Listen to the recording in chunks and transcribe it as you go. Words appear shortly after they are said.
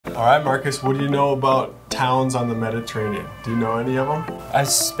All right, Marcus, what do you know about towns on the Mediterranean? Do you know any of them? I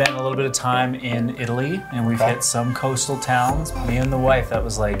spent a little bit of time in Italy, and we've hit some coastal towns. Me and the wife, that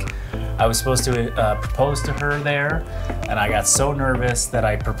was like, I was supposed to propose to her there, and I got so nervous that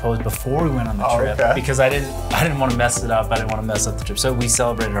I proposed before we went on the trip because I didn't want to mess it up. I didn't want to mess up the trip. So we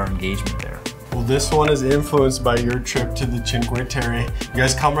celebrated our engagement there. Well, this one is influenced by your trip to the Cinque Terre. You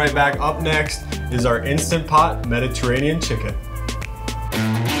guys come right back. Up next is our Instant Pot Mediterranean chicken.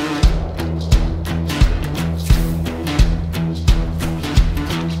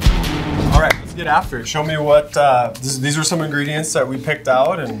 Get after it. Show me what these are some ingredients that we picked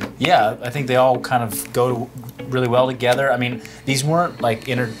out, and yeah, I think they all kind of go really well together. I mean, these weren't like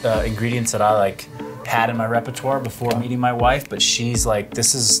ingredients that I like had in my repertoire before meeting my wife, but she's like,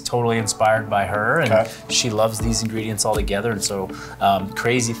 this is totally inspired by her, and she loves these ingredients all together. And so,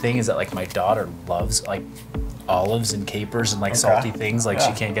 crazy thing is that like my daughter loves like olives and capers and like salty things. Like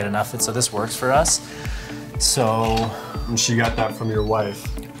she can't get enough of it. So this works for us. So, and she got that from your wife.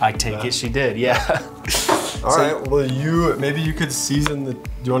 I take it she did, yeah. All right, well maybe you could season do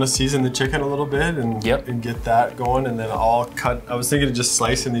you want to season the chicken a little bit and, and get that going, and then I'll cut, I was thinking of just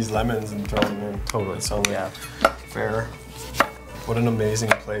slicing these lemons and throwing them in. Totally, so fair. What an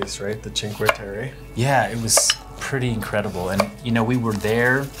amazing place, right? The Cinque Terre. Yeah, it was pretty incredible. And you know, we were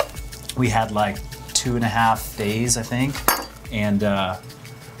there, we had like 2.5 days, I think. And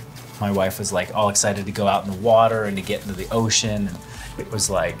my wife was like all excited to go out in the water and to get into the ocean. And it was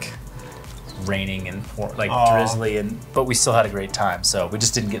like raining and like drizzly, but we still had a great time. So we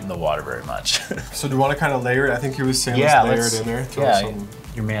just didn't get in the water very much. So do you want to kind of layer it? I think you were saying let's layer it in there. Yeah,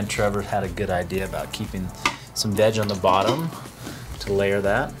 your man Trevor had a good idea about keeping some veg on the bottom to layer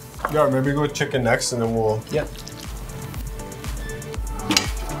that. Yeah, maybe go with chicken next, and then we'll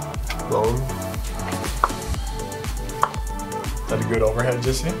bone. Is that a good overhead,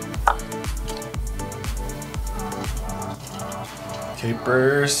 Jesse?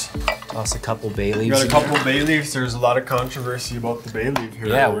 Capers. Lost a couple bay leaves. You got a couple bay leaves. There's a lot of controversy about the bay leaf here.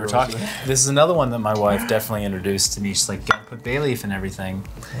 Yeah, we were talking. This is another one that my wife definitely introduced to me. She's like, gotta put bay leaf in everything.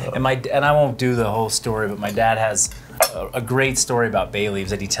 And I won't do the whole story, but my dad has a great story about bay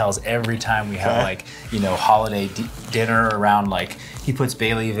leaves that he tells every time we have like, you know, holiday dinner around. Like he puts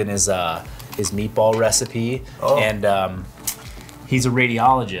bay leaf in his meatball recipe, and he's a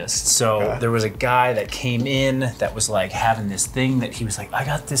radiologist, so there was a guy that came in that was like having this thing that he was like, I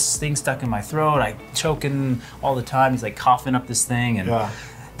got this thing stuck in my throat, I choking all the time. He's like coughing up this thing, and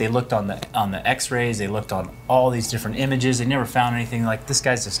they looked on the X-rays, they looked on all these different images, they never found anything. Like, this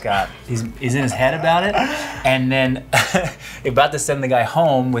guy's just he's in his head about it, and then about to send the guy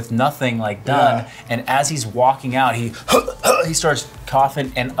home with nothing like done, and as he's walking out, he starts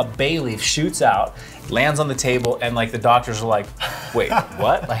coughing, and a bay leaf shoots out, lands on the table, and like the doctors are like, wait,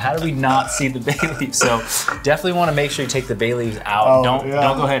 what? Like, how did we not see the bay leaves? So definitely want to make sure you take the bay leaves out. Don't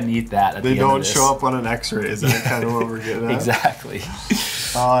go ahead and eat that at the end of this. They don't show up on an X-ray. Is that kind of what we're getting at? Exactly.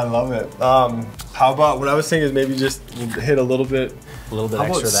 Oh, I love it. How about, what I was thinking is maybe just hit a little bit extra of that. How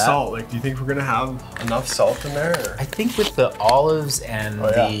about salt? Like, do you think we're gonna have enough salt in there? Or? I think with the olives and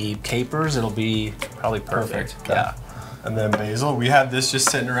the capers, it'll be probably perfect. Yeah. And then basil. We had this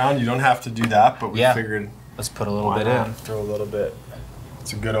just sitting around. You don't have to do that, but we figured let's put a little bit in. Throw a little bit.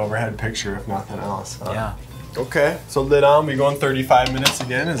 It's a good overhead picture, if nothing else. Yeah. Okay. So lid on. We going 35 minutes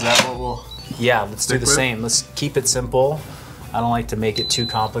again. Is that what we'll? Yeah. Let's do the same. Let's keep it simple. I don't like to make it too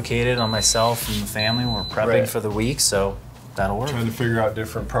complicated on myself and the family when we're prepping for the week, so that'll work. Trying to figure out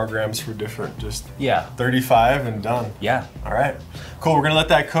different programs for different, 35 and done. Yeah. All right. Cool. We're gonna let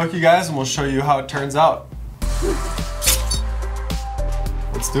that cook, you guys, and we'll show you how it turns out.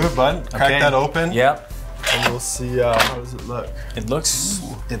 Let's do it, bud. Crack that open. Yep. And we'll see how does it look. It looks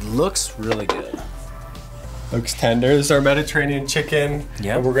really good. Looks tender. This is our Mediterranean chicken.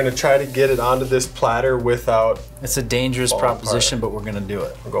 Yep. And we're gonna try to get it onto this platter without. It's a dangerous proposition, but we're gonna do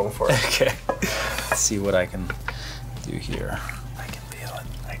it. We're going for it. Okay. Let's see what I can do here. I can feel it.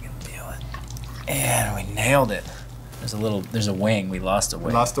 I can feel it. And we nailed it. There's a wing. We lost a wing.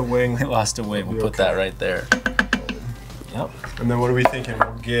 We lost a wing. We lost a wing. We'll put that right there. Yep. And then what are we thinking?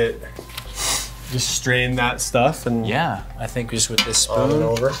 We'll just strain that stuff and. Yeah, I think just with this spoon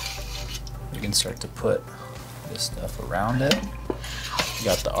over, you can start to put this stuff around it. You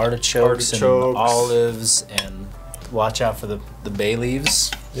got the artichokes and olives, and watch out for the bay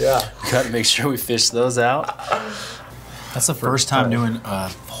leaves. Yeah. Got to make sure we fish those out. That's the first time doing a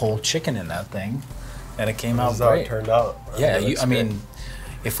whole chicken in that thing, and it came out great. It turned out. Yeah, I mean,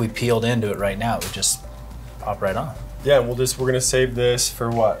 if we peeled into it right now, it would just pop right on. Yeah, we're gonna save this for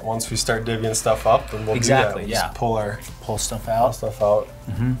what? Once we start divvying stuff up, and we'll do that. We'll just pull stuff out.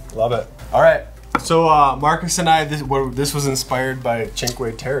 Love it. All right. So Marcus and I, this was inspired by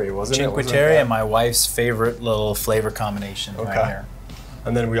Cinque Terre, wasn't it? Cinque Terre and my wife's favorite little flavor combination right here.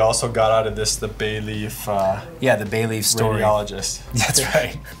 And then we also got out of this the bay leaf. The bay leaf story. Radiologist. That's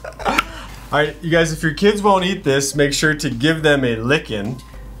right. All right, you guys, if your kids won't eat this, make sure to give them a licking.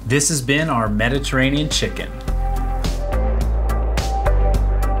 This has been our Mediterranean chicken.